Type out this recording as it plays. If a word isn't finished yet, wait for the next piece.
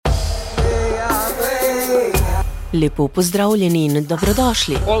Lepo pozdravljeni in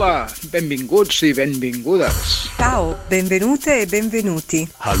dobrodošli. Hola, benvinguts i benvingudes. Ciao, benvenute e benvenuti.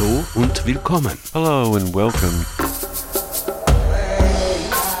 Hallo und willkommen. Hello and welcome.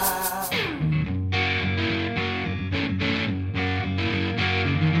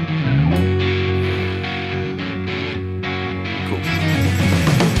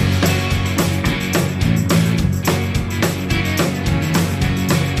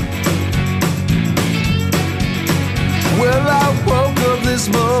 Well, I woke up this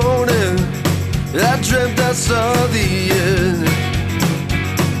morning, I dreamt I saw the end.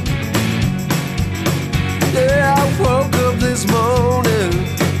 Yeah, I woke up this morning,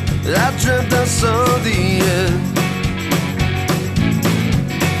 I dreamt I saw the end.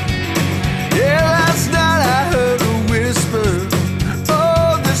 Yeah, last night I heard a whisper,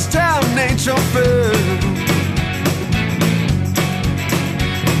 oh, this town ain't your friend.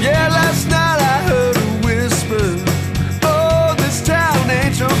 Yeah, last night I heard a whisper,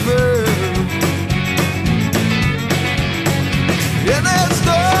 ain't your friend. Yeah, there's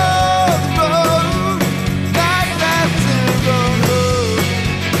no road like that to go home.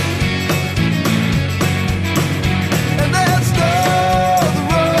 And there's no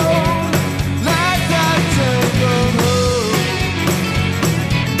road like that to go home.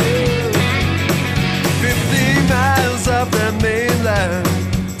 Yeah. 50 miles off that mainland,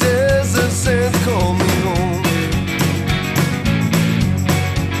 there's a sense call me home.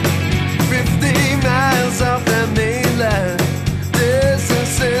 50 miles off that mainland, there's a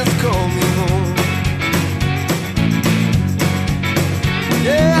sense call me home.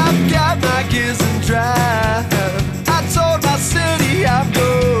 Yeah, I've got my gears in drive, I told my city I'd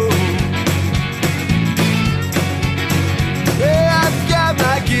go. Yeah, I've got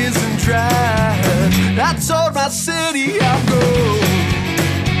my gears in drive, I told my city I'd go.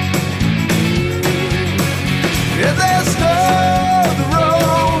 Yeah, there's no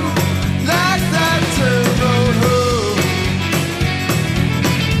road like that to go home.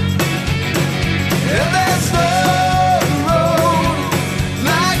 Yeah, there's no road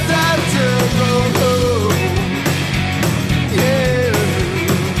like that to go home. Yeah,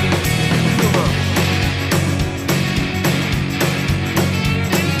 come on.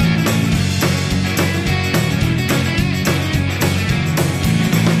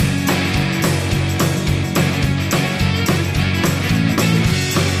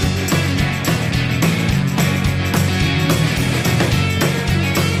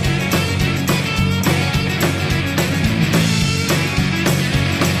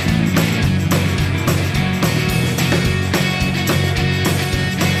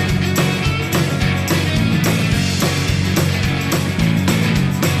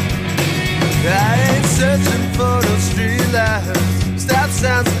 I ain't searching for no streetlights, stop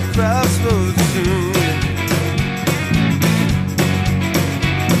signs and crossroads soon.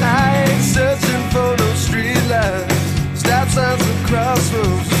 I ain't searching for no streetlights, stop signs and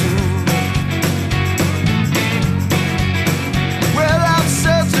crossroads soon. Well, I'm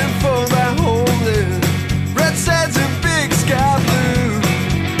searching for my homeland, red sands and big sky blue.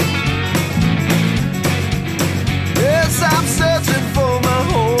 Yes, I'm searching for my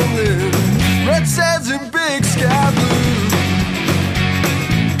homeland, red sands and big sky blue.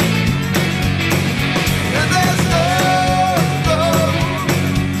 And there's no road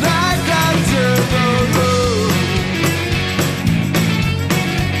like that to go home.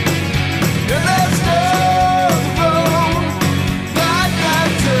 And there's no road like that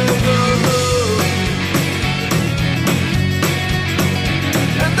to go home.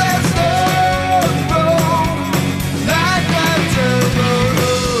 And there's no road like that to go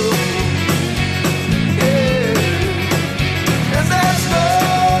home. Yeah. And there's no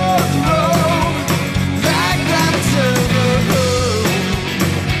road like that to go home.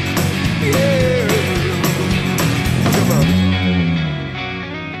 Yeah. Come on.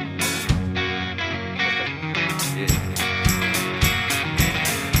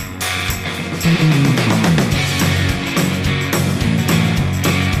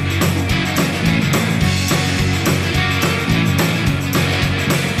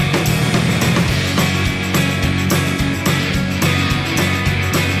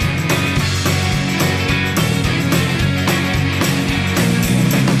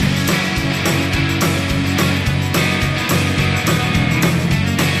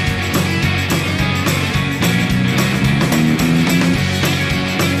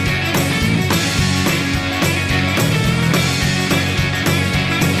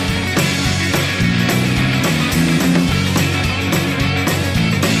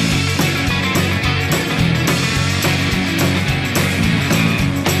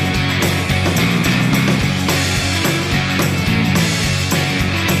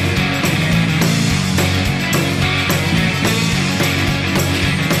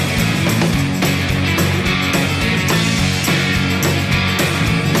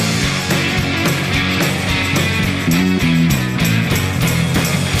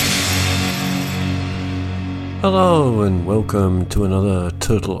 Hello and welcome to another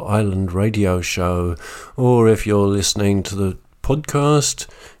Turtle Island radio show, or if you're listening to the podcast,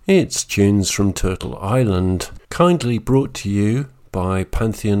 it's Tunes from Turtle Island, kindly brought to you by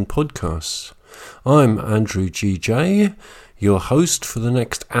Pantheon Podcasts. I'm Andrew GJ, your host for the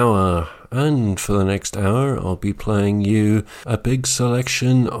next hour, and for the next hour I'll be playing you a big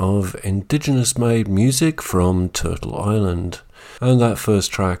selection of Indigenous-made music from Turtle Island. And that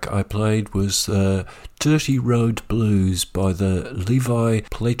first track I played was the Dirty Road Blues by the Levi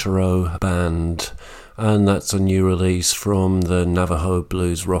Platero Band, and that's a new release from the Navajo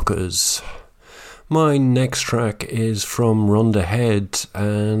Blues Rockers. My next track is from Rhonda Head,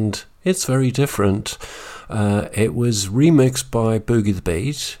 and it's very different. It was remixed by Boogie the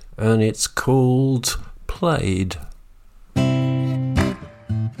Beat, and it's called Played.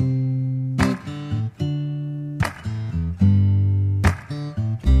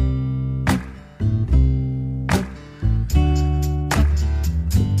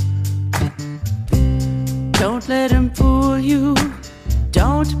 Don't let him fool you,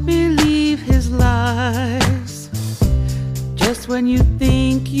 don't believe his lies. Just when you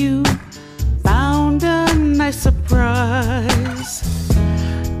think you found a nice surprise,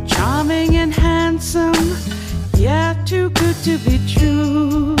 charming and handsome, yet too good to be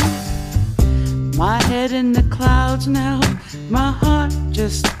true. My head in the clouds now, my heart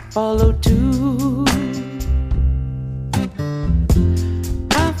just followed too.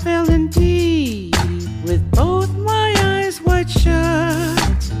 I fell in deep with both my eyes wide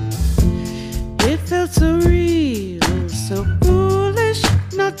shut. It felt so real, so foolish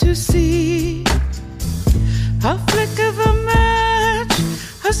not to see. A flick of a match,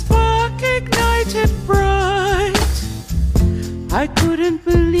 a spark ignited bright. I couldn't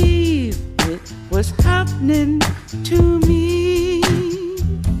believe it was happening to me.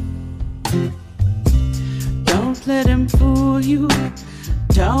 Don't let him fool you,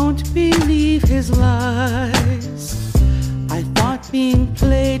 don't believe his lies. I thought being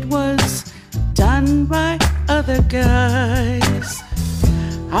played was done by other guys.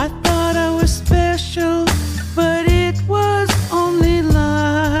 I thought I was special, but it was only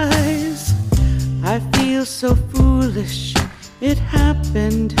lies. I feel so foolish, it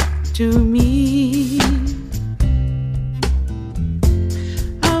happened to me.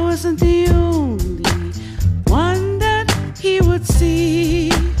 I wasn't the only one that he would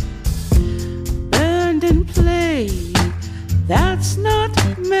see. Burned and played, that's not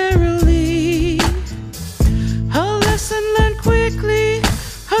merrily. A lesson learned quickly,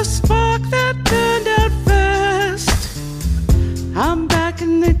 a spark that turned out fast. I'm back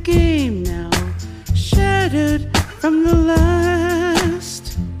in the game now, shattered from the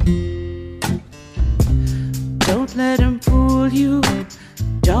last. Don't let him fool you,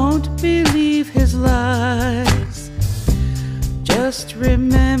 don't believe his lies. Just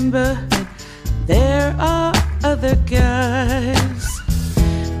remember, there are other guys.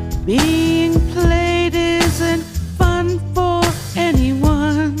 Being played isn't fun for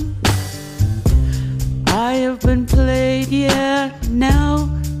anyone. I have been played, yeah, now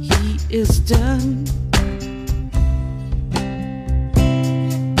he is done.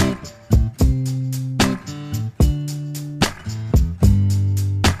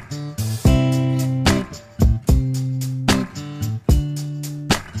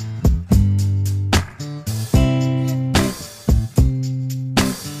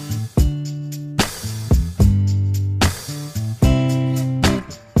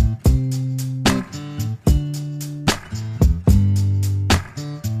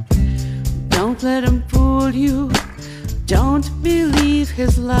 Don't let him fool you, don't believe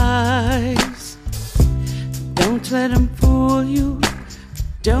his lies. Don't let him fool you,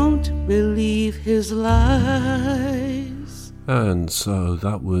 don't believe his lies. And so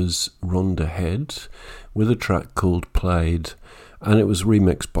that was Rhonda Head with a track called Played, and it was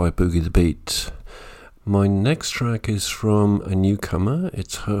remixed by Boogie the Beat. My next track is from a newcomer.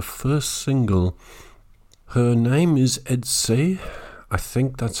 It's her first single. Her name is Edsay. I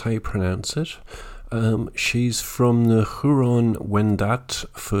think that's how you pronounce it. She's from the Huron-Wendat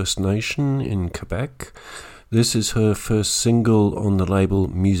First Nation in Quebec. This is her first single on the label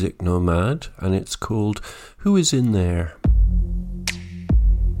Music Nomad, and it's called Who Is In There?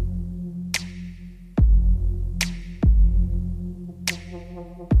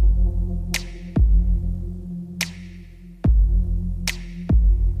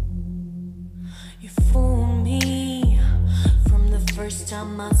 You fooled me from the first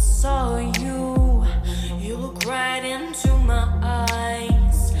time I saw you. You looked right into my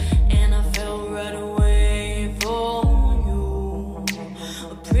eyes, and I fell right away for you.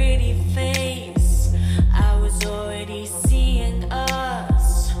 A pretty face, I was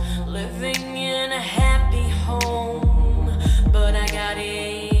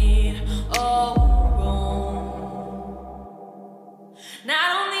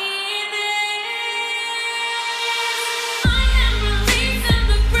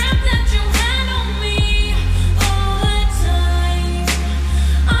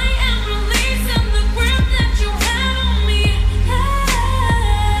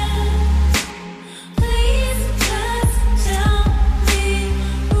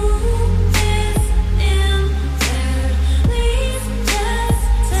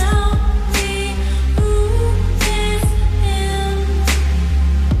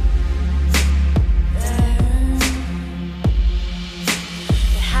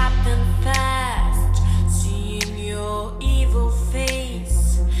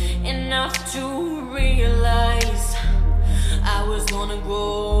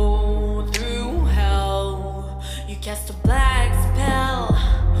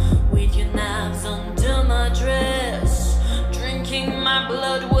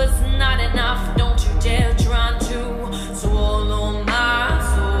blood was not enough. Don't you dare try to swallow my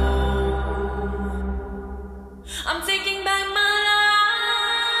soul. I'm taking back my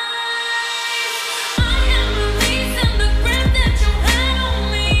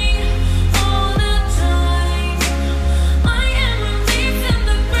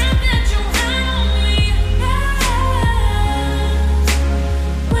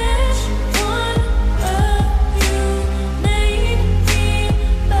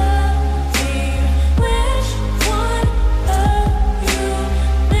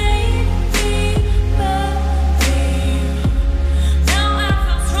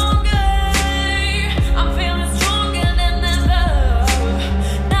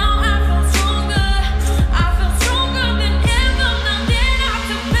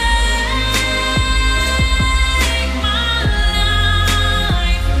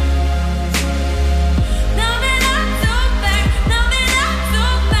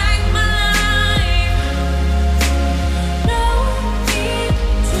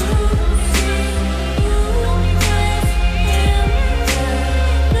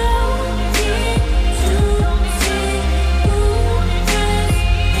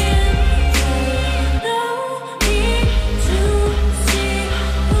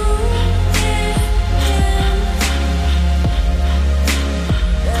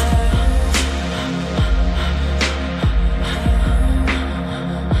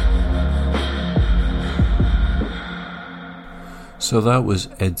So that was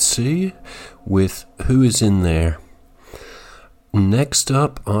Ed C with Who Is In There. Next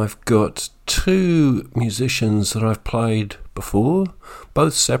up, I've got two musicians that I've played before,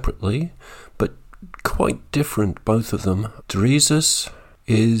 both separately, but quite different, both of them. Drezus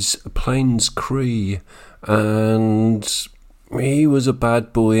is Plains Cree, and he was a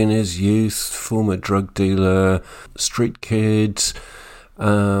bad boy in his youth, former drug dealer, street kid,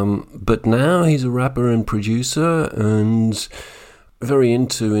 but now he's a rapper and producer and very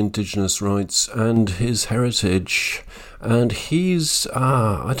into Indigenous rights and his heritage. And he's,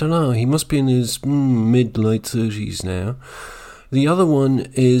 I don't know, he must be in his mid-late 30s now. The other one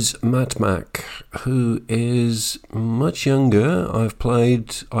is Matt Mac, who is much younger. I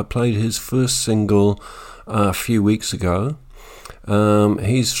played his first single a few weeks ago.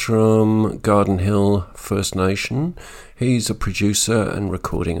 He's from Garden Hill First Nation. He's a producer and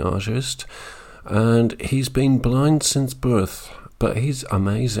recording artist, and he's been blind since birth, but he's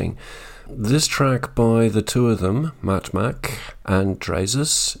amazing. This track by the two of them, Matt Mac and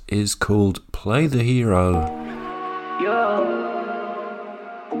Drezus, is called Play the Hero. Yo,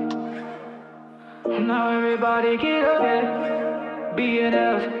 now everybody get up,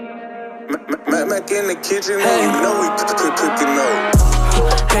 BNF. Mac in the kitchen, hey. You know we cooking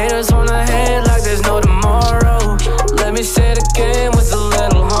up. Haters wanna hate like there's no tomorrow. Let me say it again with a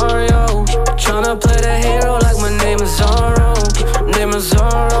little Mario. Tryna play the hero like my name is Zorro. Name is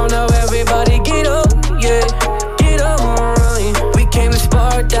Zorro, now everybody get up, yeah. Get up, alright. We came to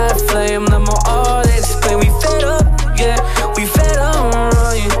spark that flame, let my art explain. We fed up, yeah. We fed up,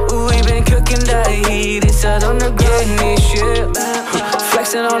 alright. We been cooking that heat, it's that underground shit.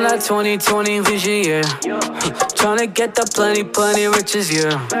 Flexing on that 2020 vision, yeah. Tryna get the plenty riches,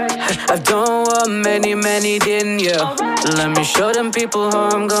 yeah. I've done what many didn't, yeah. Let me show them people how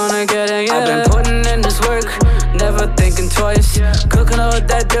I'm gonna get it, yeah. I've been putting in this work, never thinking twice. Cooking all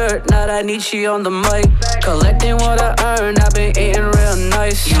that dirt, now that Nietzsche on the mic. Collecting what I earned, I've been eating real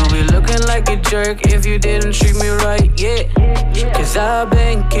nice. You'll be looking like a jerk if you didn't treat me right, yeah. Cause I've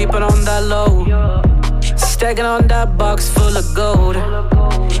been keeping on that low, stacking on that box full of gold.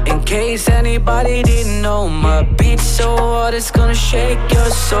 In case anybody didn't know, my beat's so hard it's gonna shake your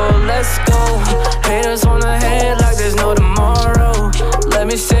soul. Let's go. Haters wanna hate like there's no tomorrow. Let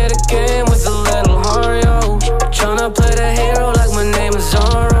me say it again with a little Mario. Tryna play the hero like my name is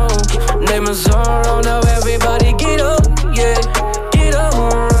Zorro. Name is Zorro, now everybody get up, yeah. Get up,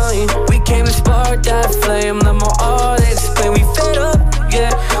 alright. We came to spark that flame, let my art explain. We fed up,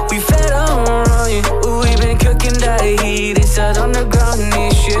 yeah. We fed up, alright. We been cooking that heat, it's that underground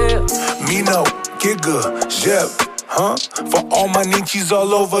shit. Mino, Giga, Jeb, huh? For all my Nietzsche's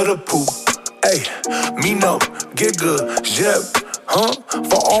all over the poop. Ay, Mino, Giga, Jeb, huh?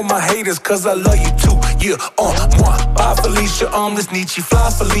 For all my haters, cause I love you too. Yeah, moi, bye Felicia, this Nietzsche fly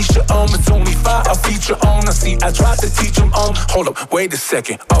Felicia, it's only 5 I feature on. I see, I tried to teach them, hold up, wait a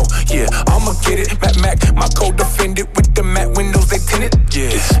second, oh yeah, I'ma get it, Mac, my co-defendant with the matte windows, they tinted, yeah.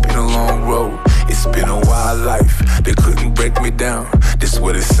 It's been a long road, it's been a wild life, they couldn't break me down. This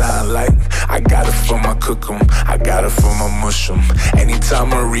what it sound like. I got it for my cook 'em, I got it for my mush 'em.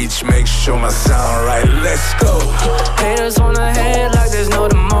 Anytime I reach, make sure my sound right. Let's go. Haters wanna hate like there's no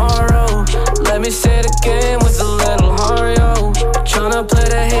tomorrow. Let me say it again with a little Mario. Tryna play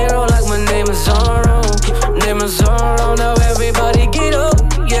the hero like my name is Zorro. Name is Zorro, now everybody get up,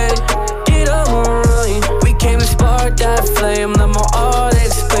 yeah. Get up, right. We came to spark that flame, the more art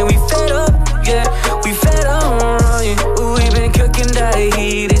explain. We fed up, yeah, we fed up, right. We been cooking that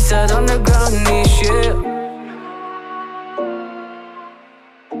heat, it's that underground shit.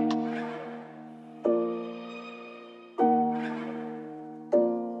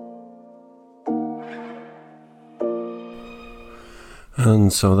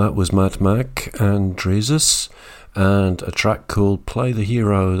 And so that was Mad Mac and Drezus, and a track called Play the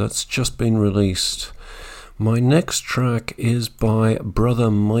Hero that's just been released. My next track is by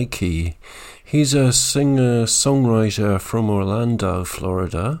Brother Mikey. He's a singer-songwriter from Orlando,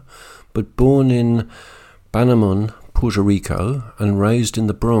 Florida, but born in Bannerman, Puerto Rico, and raised in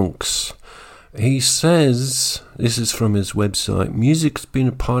the Bronx. He says, this is from his website, music's been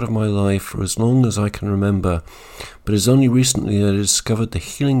a part of my life for as long as I can remember, but it's only recently that I discovered the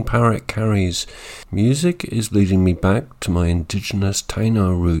healing power it carries. Music is leading me back to my indigenous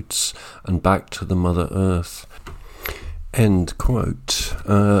Taino roots and back to the Mother Earth. End quote.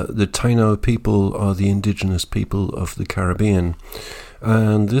 The Taino people are the indigenous people of the Caribbean.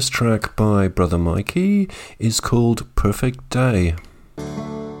 And this track by Brother Mikey is called Perfect Day.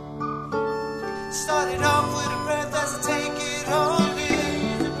 Started off with a breath as I take it all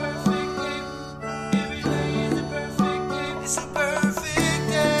in. It's a perfect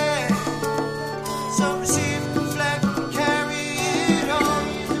day. So receive the flag and carry it on.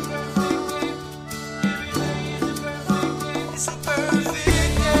 It's a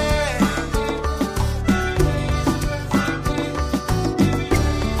perfect day.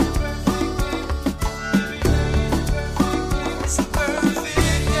 It's a perfect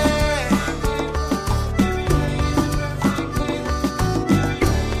day.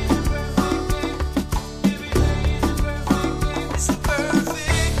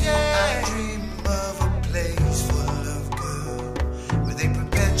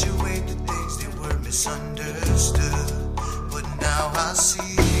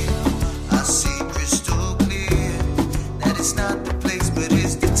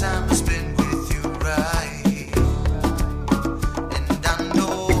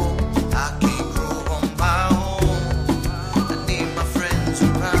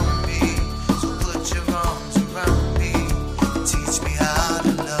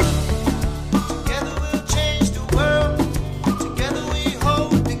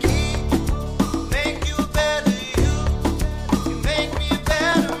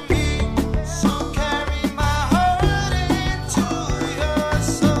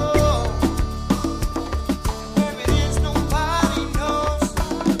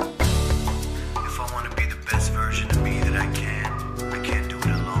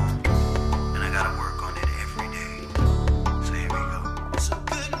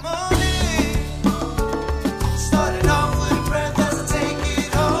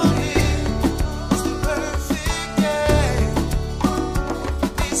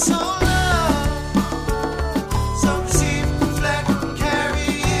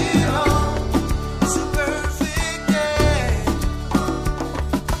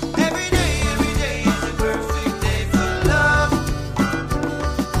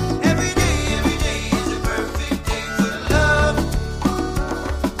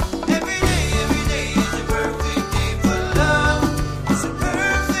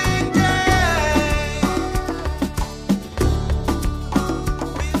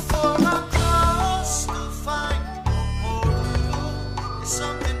 Before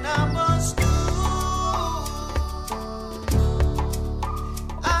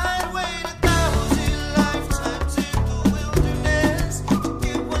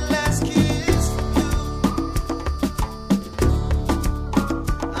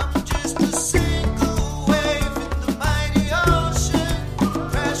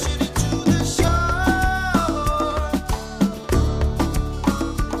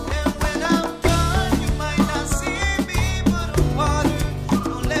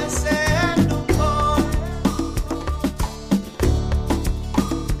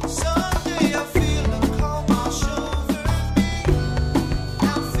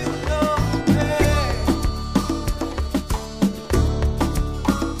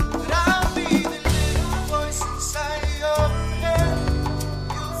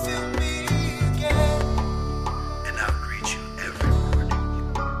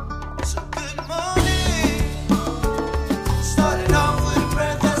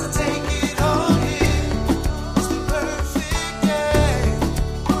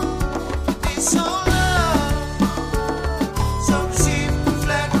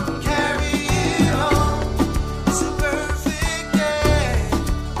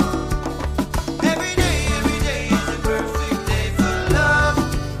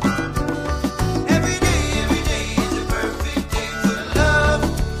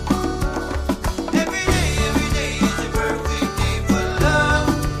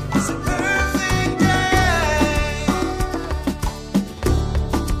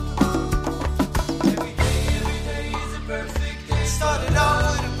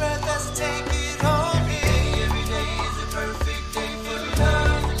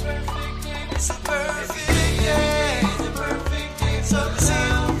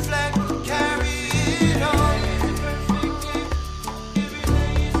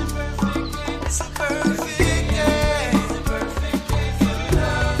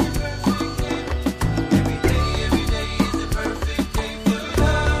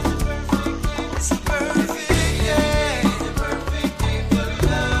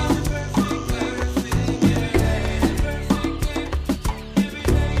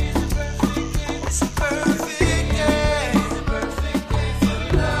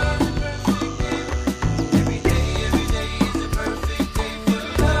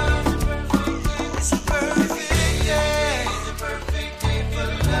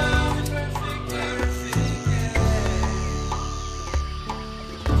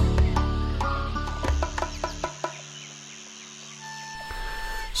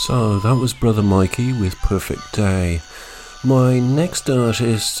So that was Brother Mikey with Perfect Day. My next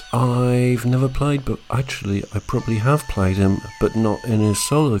artist I've never played, but actually I probably have played him, but not in his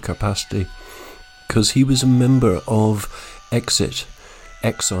solo capacity, because he was a member of XIT,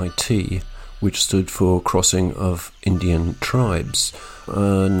 XIT, which stood for Crossing of Indian Tribes,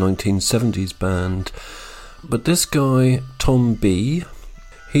 a 1970s band. But this guy, Tom B,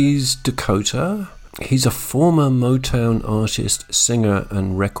 he's Dakota. He's a former Motown artist, singer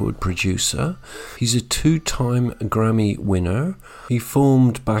and record producer. He's a 2-time Grammy winner. He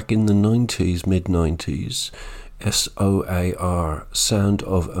formed back in the 90s, mid-90s, SOAR, Sound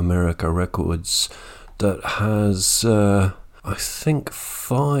of America Records, that has, I think,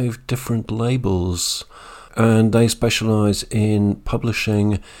 5 different labels. And they specialise in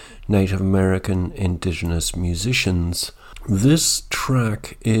publishing Native American indigenous musicians. This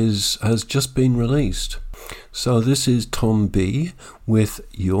track has just been released. So this is Tom B with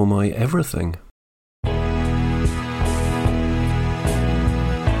You're My Everything.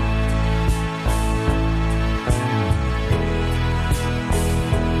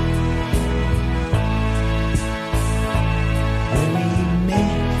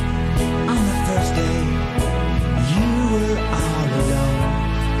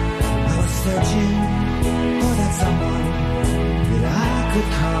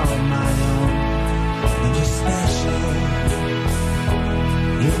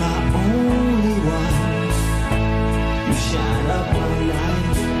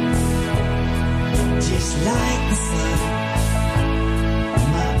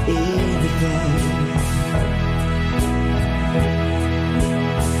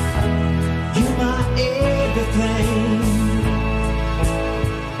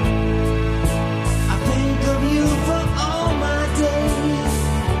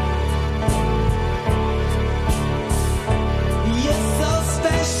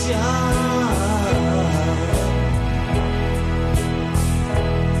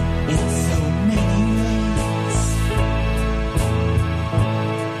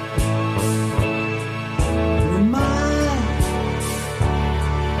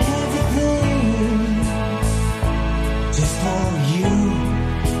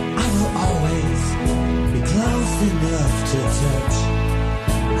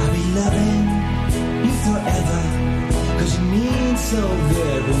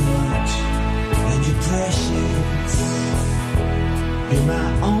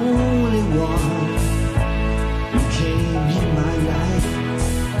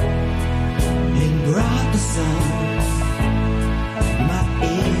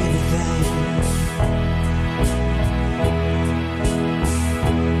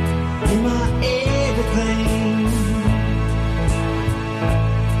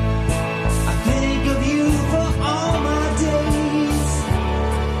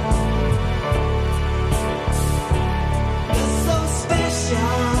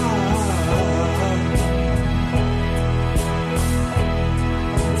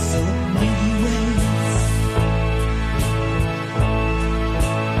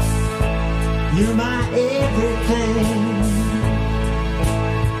 You're my everything.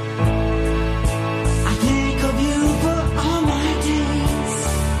 I think of you for all my days.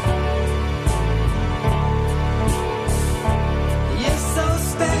 You're so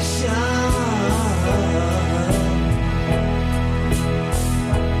special.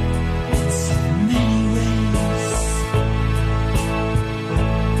 In so many ways.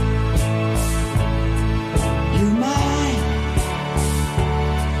 You're my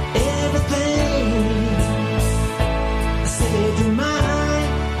everything. I said you're my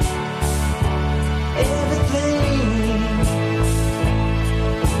everything.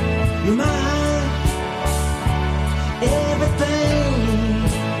 You're my everything.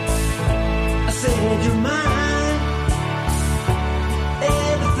 I said you're my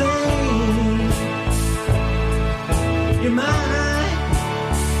everything. You're my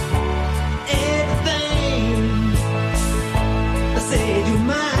everything. I said you're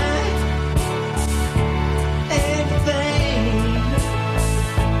my everything.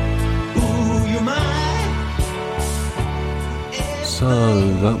 Ooh, you're my So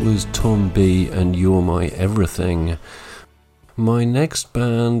that was Tom B and You're My Everything. My next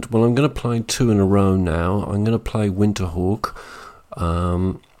band, well, I'm going to play two in a row now. I'm going to play Winterhawk,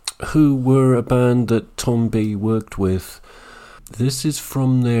 who were a band that Tom B worked with. This is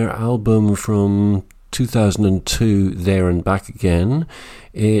from their album from 2002, There and Back Again.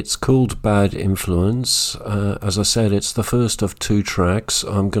 It's called Bad Influence. As I said, it's the first of two tracks.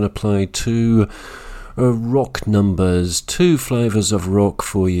 I'm going to play two rock numbers, 2 flavours of rock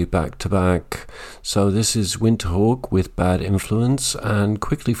for you back to back. So this is Winterhawk with Bad Influence, and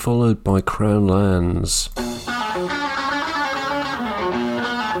quickly followed by Crown Lands.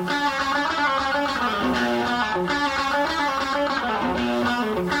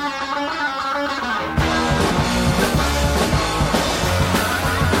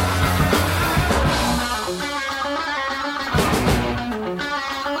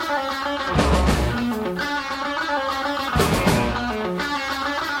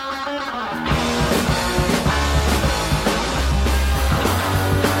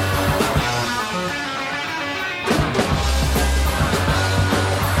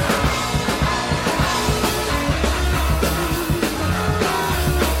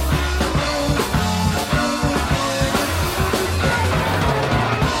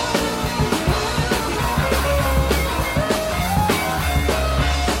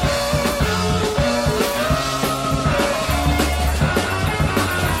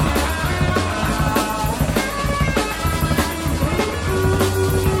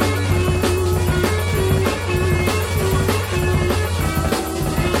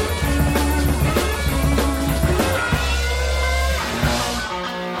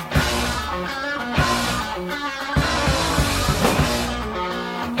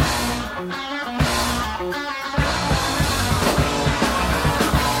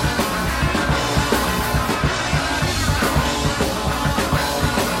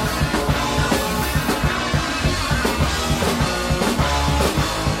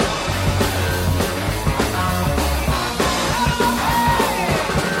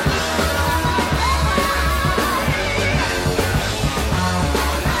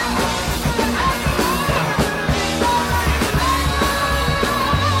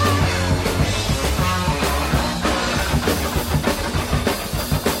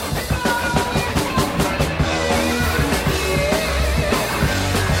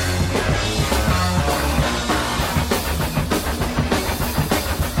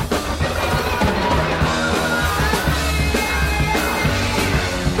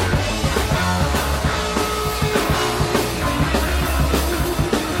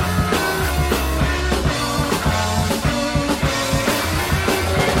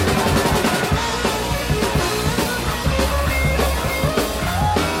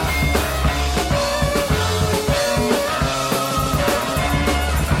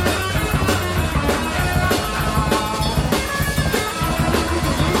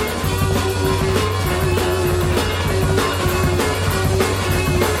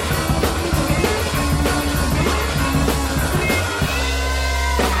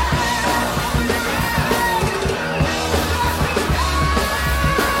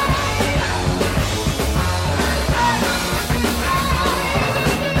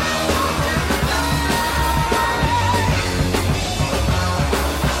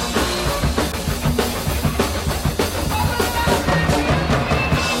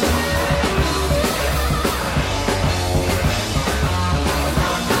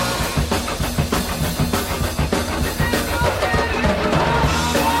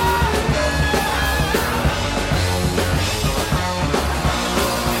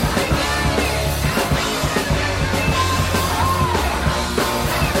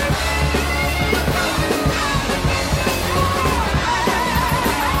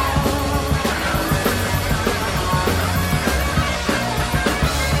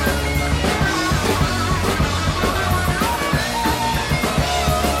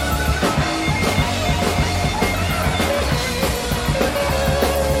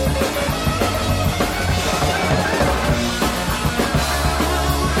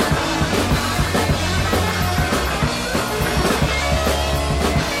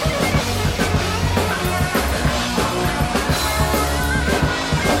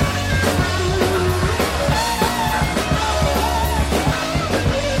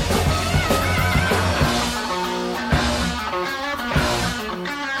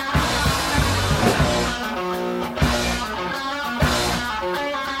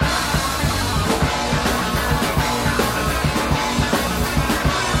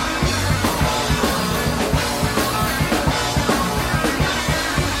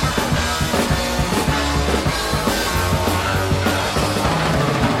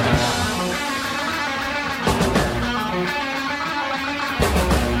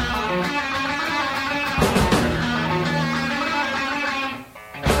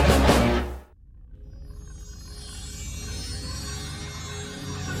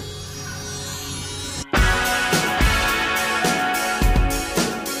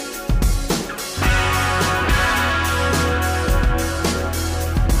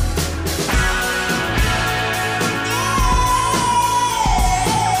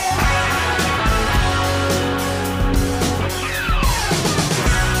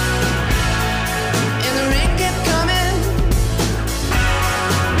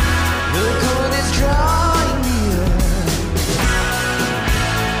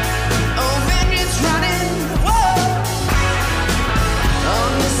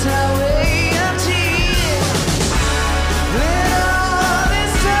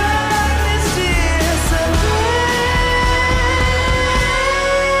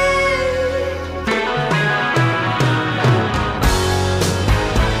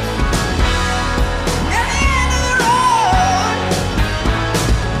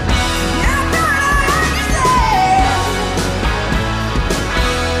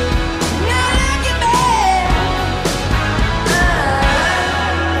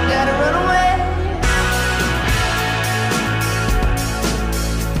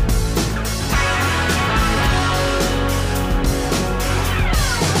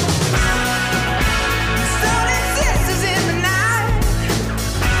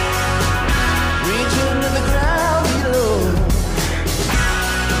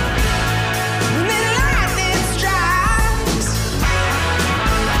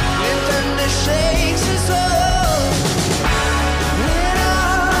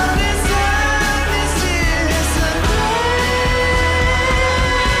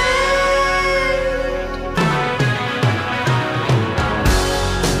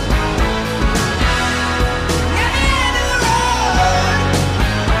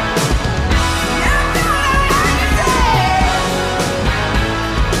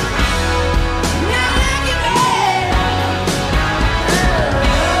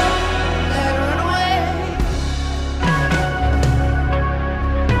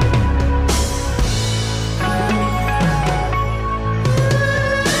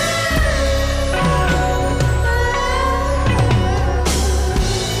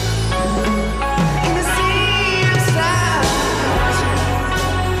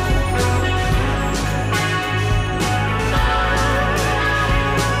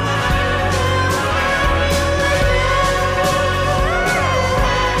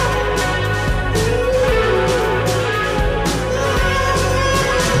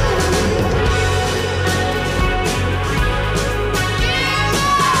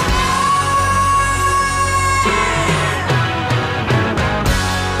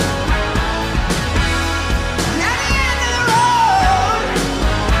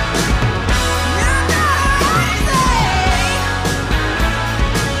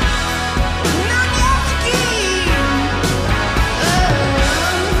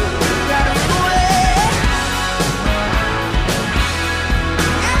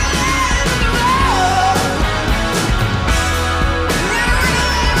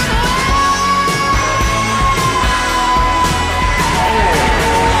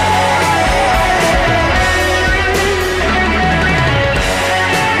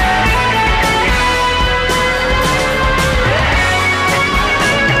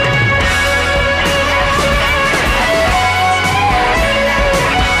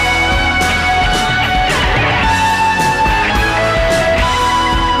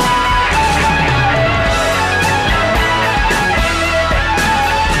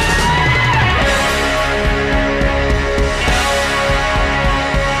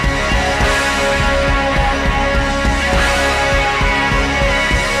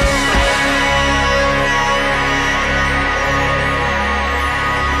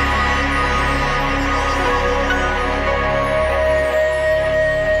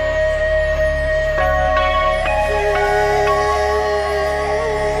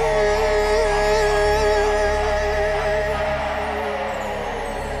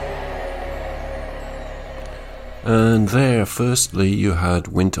 And there, firstly, you had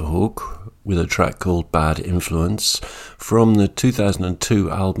Winterhawk with a track called Bad Influence from the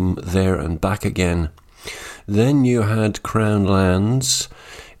 2002 album There and Back Again. Then you had Crown Lands,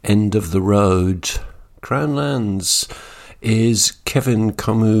 End of the Road. Crown Lands is Kevin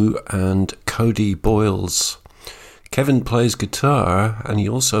Camus and Cody Boyles. Kevin plays guitar and he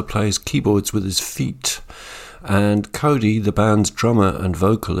also plays keyboards with his feet. And Cody, the band's drummer and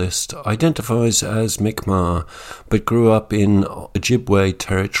vocalist, identifies as Mi'kmaq, but grew up in Ojibwe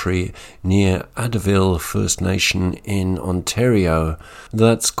territory near Adderville First Nation in Ontario.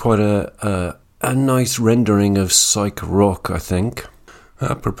 That's quite a nice rendering of psych rock, I think.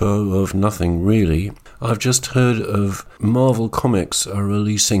 Apropos of nothing really, I've just heard of Marvel Comics are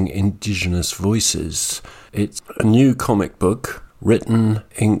releasing Indigenous Voices. It's a new comic book written,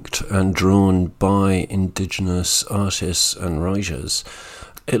 inked and drawn by Indigenous artists and writers.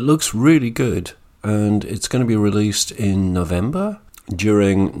 It looks really good, and it's going to be released in November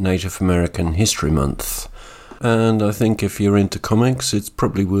during Native American History Month. And I think if you're into comics, it's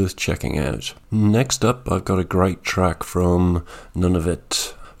probably worth checking out. Next up, I've got a great track from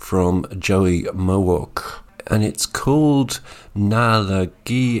Nunavut, from Joey Mowok, and it's called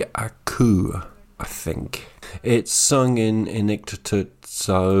Nalagi Aku, I think. It's sung in Inuktitut,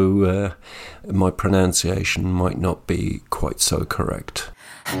 so my pronunciation might not be quite so correct.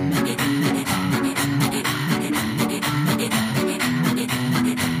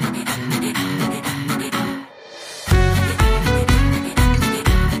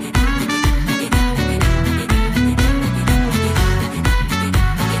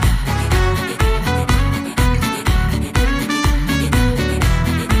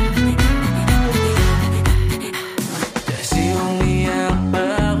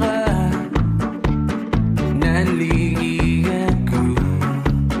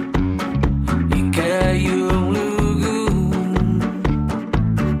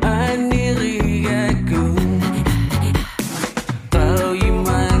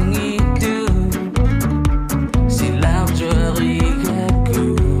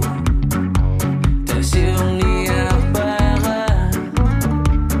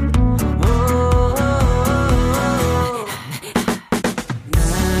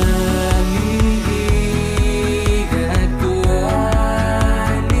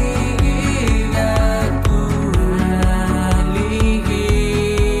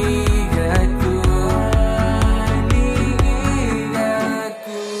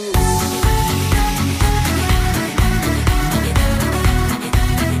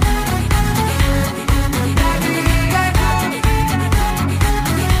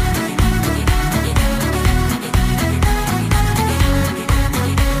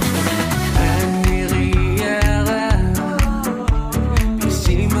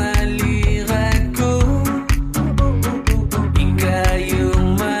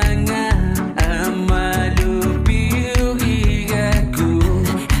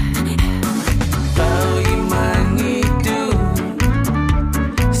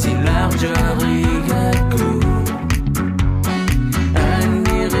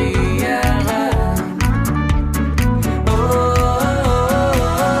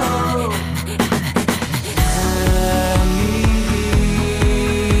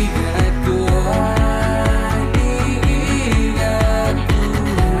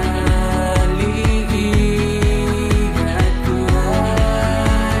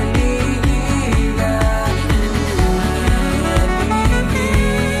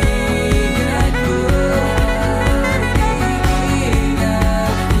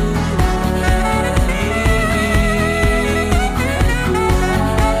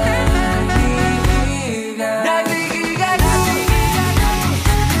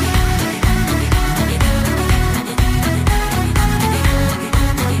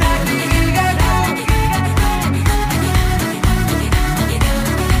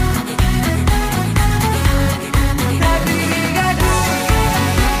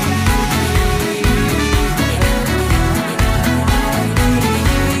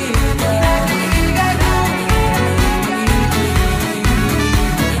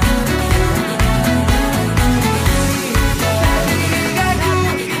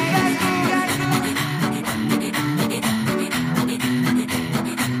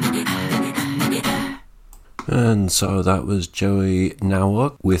 And so that was Joey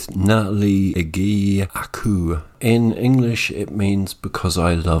Mowok with Nalagi Aku. In English, it means because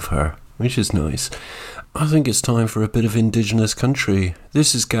I love her, which is nice. I think it's time for a bit of Indigenous country.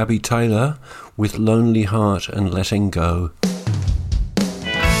 This is Gabby Taylor with Lonely Heart and Letting Go.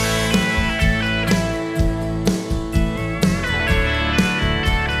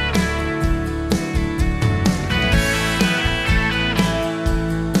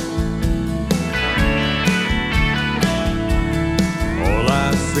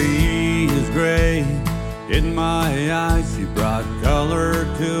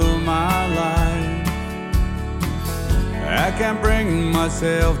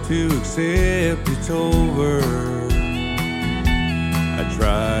 myself to accept it's over. I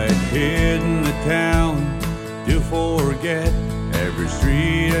tried hitting the town to forget every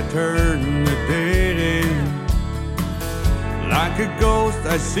street I turned the dead end. Like a ghost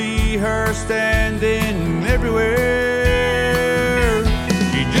I see her standing everywhere.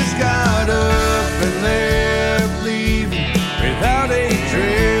 She just got up and left, leaving without a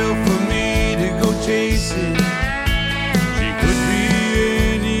trail for me to go chasing. She could be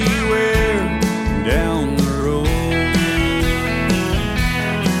anywhere down the road.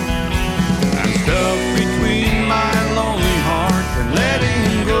 I'm stuck between my lonely heart and letting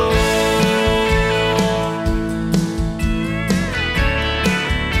go.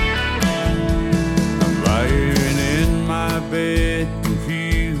 I'm lying in my bed,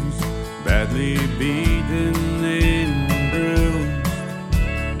 confused, badly beaten and bruised.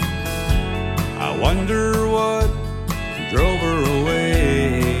 I wonder what drove her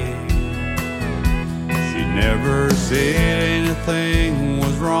away. She never said anything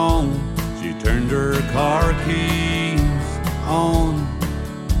was wrong. She turned her car keys on.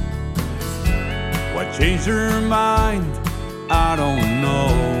 What changed her mind? I don't know.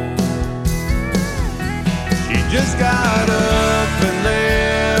 She just got up and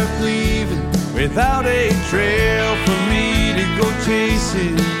left, leaving without a trail for me to go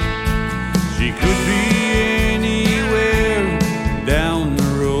chasing. She could be anywhere down the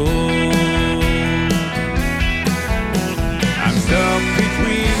road. I'm stuck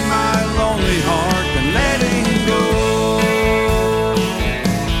between my lonely heart and letting go.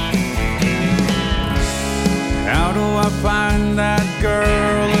 How do I find that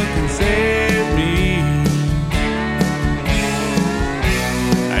girl who can save me?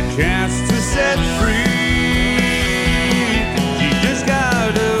 A chance to set free. She just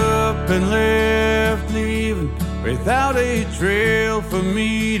got up and left, leaving without a trail for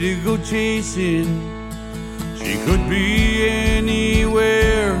me to go chasing. She could be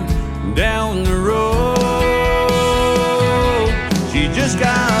anywhere down the road. She just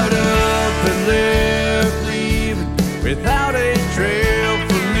got up and left, leaving without a trail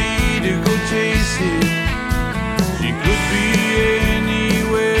for me to go chasing. She could be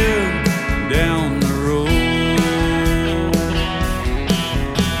anywhere down the road.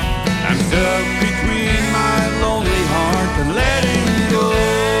 I'm stuck between my lonely heart and letting go.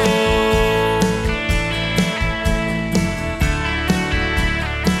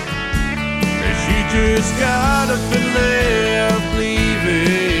 She just got up and left,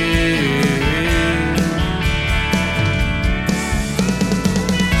 leaving.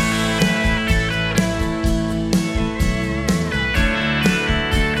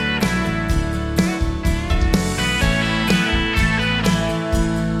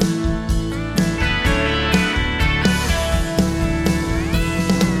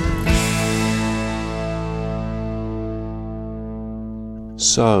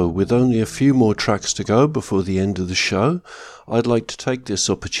 So, with only a few more tracks to go before the end of the show, I'd like to take this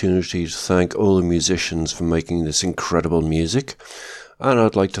opportunity to thank all the musicians for making this incredible music, and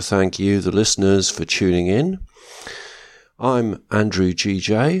I'd like to thank you, the listeners, for tuning in. I'm Andrew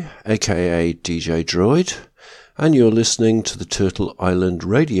GJ, aka DJ Droid, and you're listening to the Turtle Island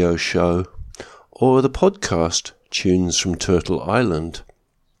Radio Show, or the podcast Tunes from Turtle Island.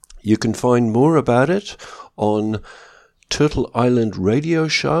 You can find more about it on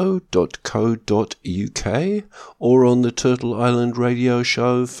turtleislandradioshow.co.uk or on the Turtle Island Radio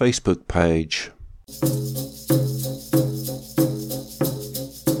Show Facebook page.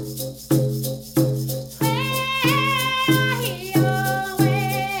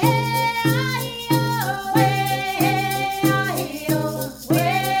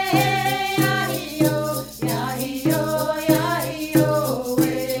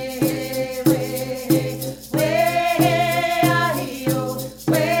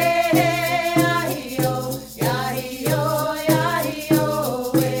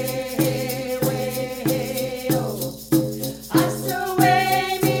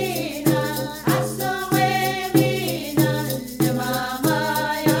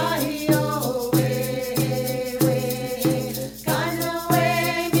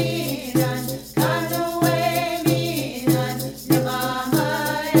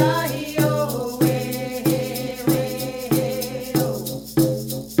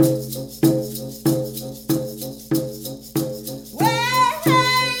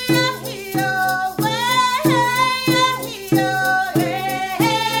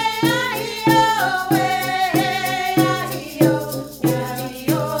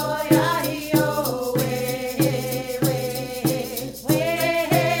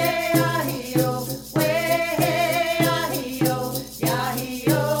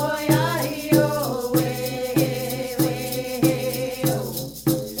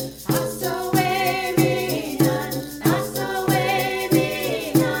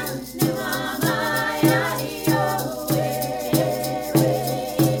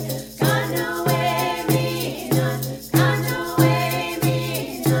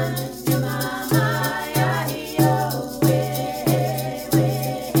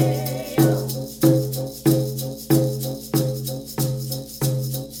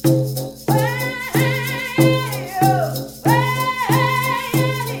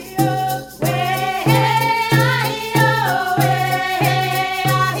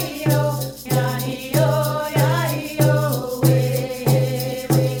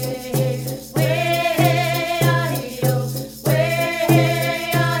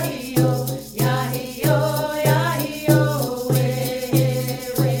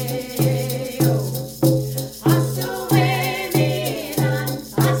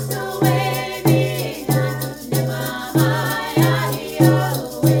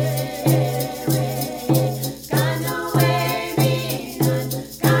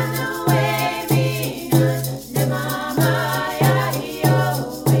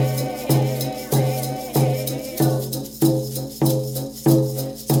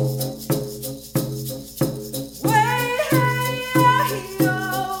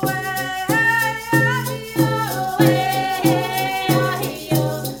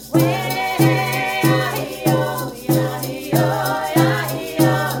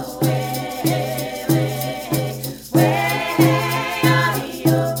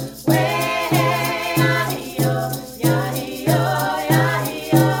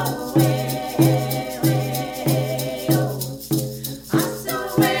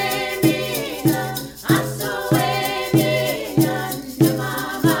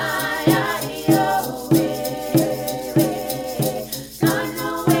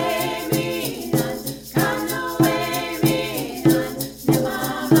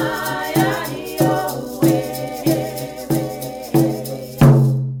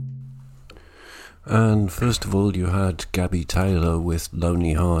 First of all, you had Gabby Taylor with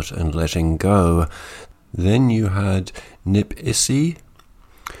Lonely Heart and Letting Go. Then you had Nip Issy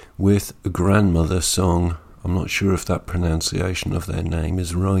with a grandmother song. I'm not sure if that pronunciation of their name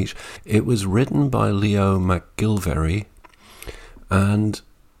is right. It was written by Leo McGilvery, and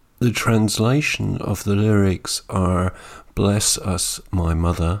the translation of the lyrics are "Bless us, my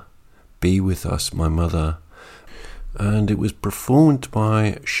mother, be with us, my mother." And it was performed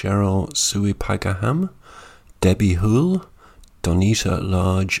by Cheryl Suipagaham, Debbie Hoole, Donita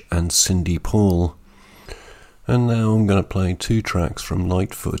Large and Cindy Paul. And now I'm going to play two tracks from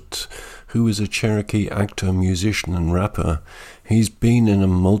Lightfoot, who is a Cherokee actor, musician and rapper. He's been in a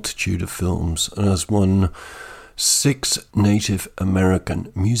multitude of films and has won 6 Native American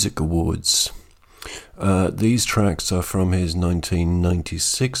Music Awards. These tracks are from his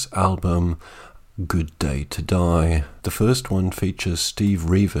 1996 album Good Day to Die. The first one features Steve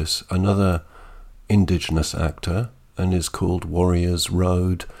Rivas, another Indigenous actor, and is called Warriors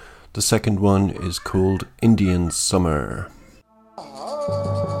Road. The second one is called Indian Summer.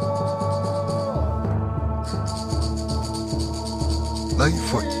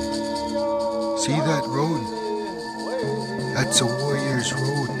 Lightfoot, see that road? That's a warrior's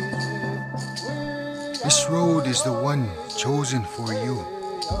road. This road is the one chosen for you.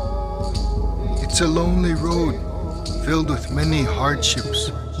 It's a lonely road filled with many hardships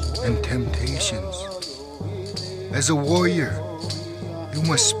and temptations. As a warrior, you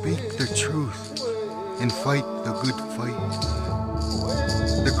must speak the truth and fight the good fight.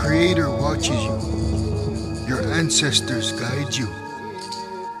 The Creator watches you. Your ancestors guide you.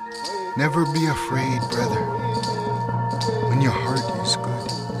 Never be afraid, brother, when your heart is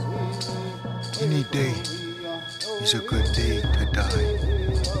good. Any day is a good day to die.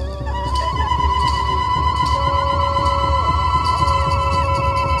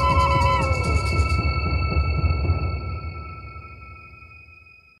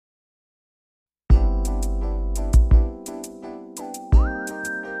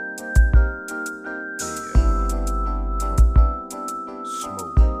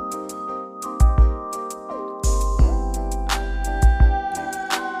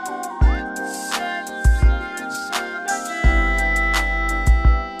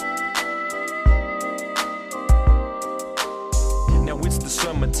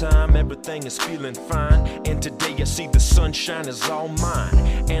 Everything is feeling fine, and today I see the sunshine is all mine.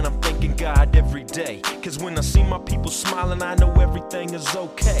 And I'm thanking God every day, cause when I see my people smiling, I know everything is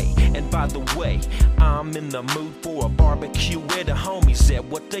okay. And by the way, I'm in the mood for a barbecue where the homies at,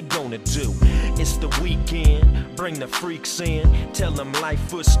 what they gonna do? It's the weekend, bring the freaks in, tell them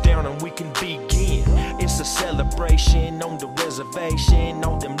Lightfoot's down and we can begin. It's a celebration on the reservation,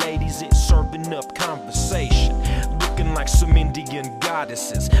 all them ladies, it's serving up conversation. Looking like some Indian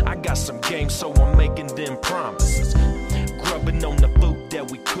goddesses. I got some game, so I'm making them promises. Grubbing on the food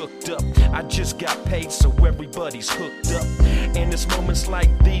that we cooked up. I just got paid, so everybody's hooked up. And it's moments like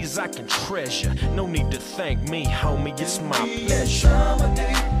these I can treasure. No need to thank me, homie, it's my pleasure. Summer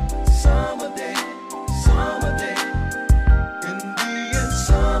day, summer day, summer day. Indian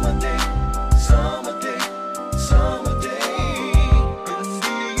summer day, summer day, summer day.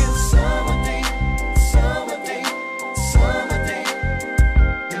 Indian summer day, summer day, summer day.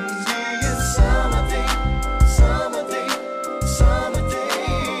 Indian summer day, summer day, summer day.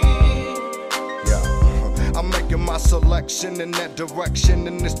 Yeah, I'm making my selection. instruction in that direction.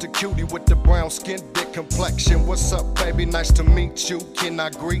 And it's the cutie with the brown skin, thick complexion. What's up, baby? Nice to meet you. Can I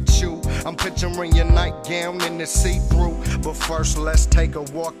greet you? I'm picturing your nightgown in the see-through. But first, let's take a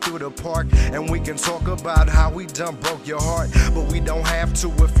walk through the park, and we can talk about how we done broke your heart. But we don't have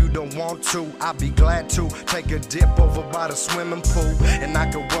to if you don't want to. I'll be glad to take a dip over by the swimming pool, and I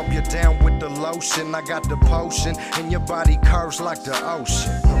can rub you down with the lotion. I got the potion, and your body curves like the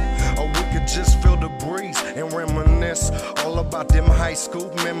ocean. Or we could just feel the breeze and reminisce all about them high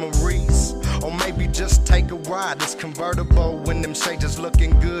school memories. Or maybe just take a ride, this convertible when them shades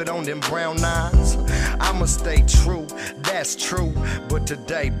looking good on them brown eyes. I'ma stay true, that's true. But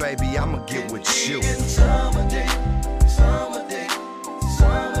today, baby, I'ma get with you. Summer day, summer day,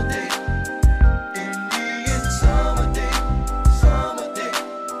 summer day. Indian summer day, summer day,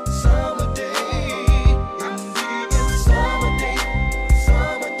 summer day. Indian summer day,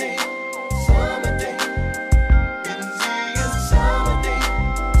 summer day, summer day. Indian summer day,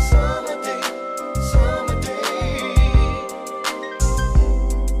 summer day, summer day.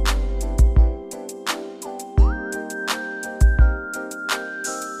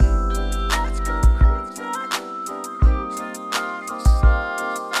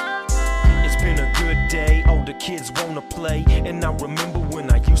 Kids wanna play, and I remember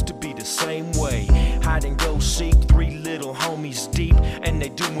when I used to be the same way. Hide and go seek, 3 little homies deep, and they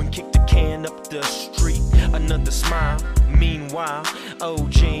doing kick the can up the street. Another smile, meanwhile, oh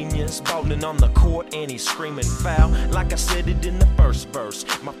genius, ballin' on the court and he's screaming foul. Like I said it in the first verse,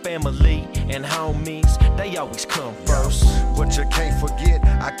 my family and homies, they always come first. What you can't forget,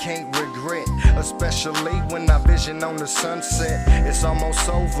 I can't regret, especially when I vision on the sunset. It's almost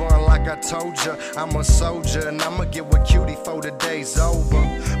over, and like I told you, I'm a soldier, and I'ma get with cutie for the day's over.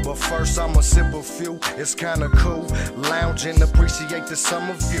 But first I'ma sip a few, it's kinda cool, lounge and appreciate the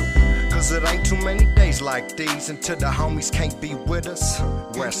summer view. Cause it ain't too many days like these until the homies can't be with us.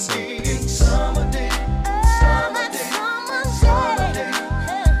 Rest in peace. Summer day, summer day, summer day.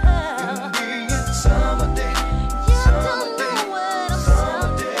 Indian summer day, summer day,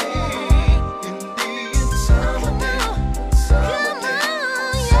 summer day. Indian summer day, summer day,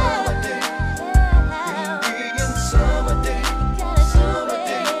 summer day. Indian summer day, summer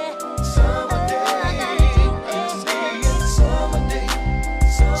day, summer day. Indian summer day,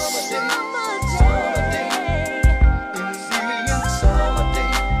 summer day.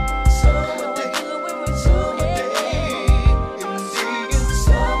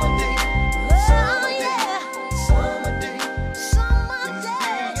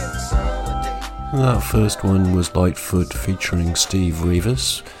 That first one was Lightfoot featuring Steve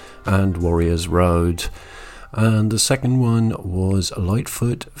Rivas and Warriors Road. And the second one was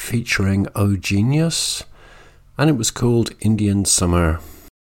Lightfoot featuring O Genius, and it was called Indian Summer.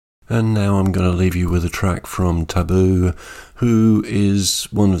 And now I'm going to leave you with a track from Taboo, who is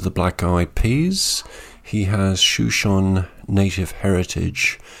one of the Black Eyed Peas. He has Shushan native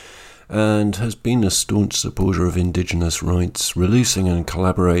heritage and has been a staunch supporter of Indigenous rights, releasing and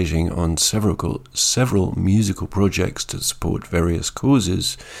collaborating on several musical projects to support various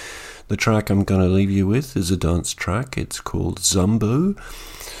causes. The track I'm going to leave you with is a dance track. It's called Zumbo,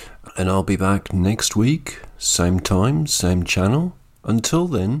 and I'll be back next week, same time, same channel. Until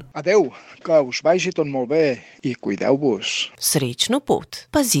then... Adeu, que us vagi tot molt bé i cuideu-vos. Srečno pot,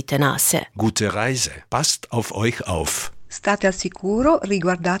 pazite na se. Gute Reise, passt auf euch auf. State al sicuro,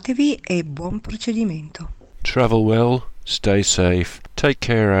 riguardatevi e buon procedimento. Travel well, stay safe, take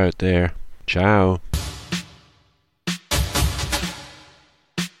care out there. Ciao.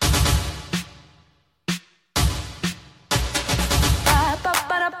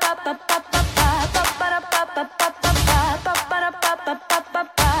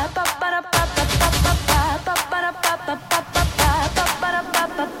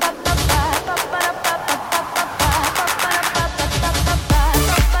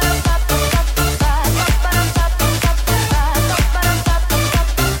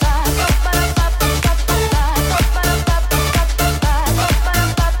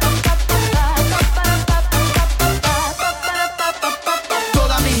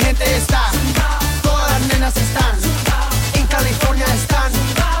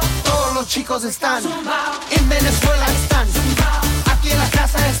 Están en Venezuela, están aquí en la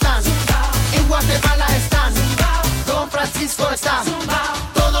casa, están en Guatemala, están Don Francisco, está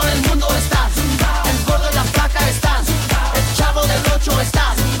todo el mundo, está el gordo de la placa, están el chavo del 8,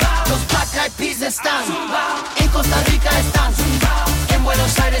 está los Black Eyed Peas, están en Costa Rica, están en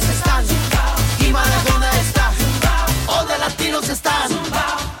Buenos Aires, están y Maradona está, all the latinos están.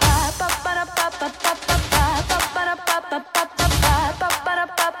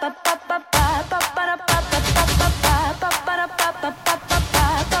 Para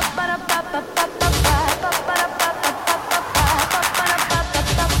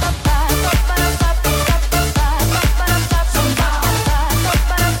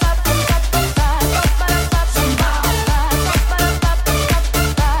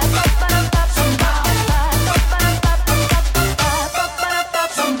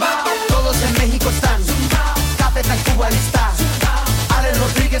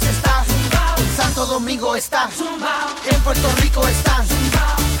está, en Puerto Rico está,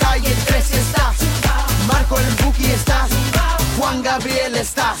 Calle 13 está, Marco el Buki está, Juan Gabriel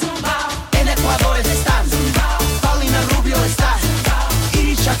está, en Ecuador está, Paulina Rubio está,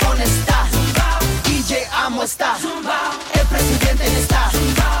 Iris Chacón está, DJ Amo está.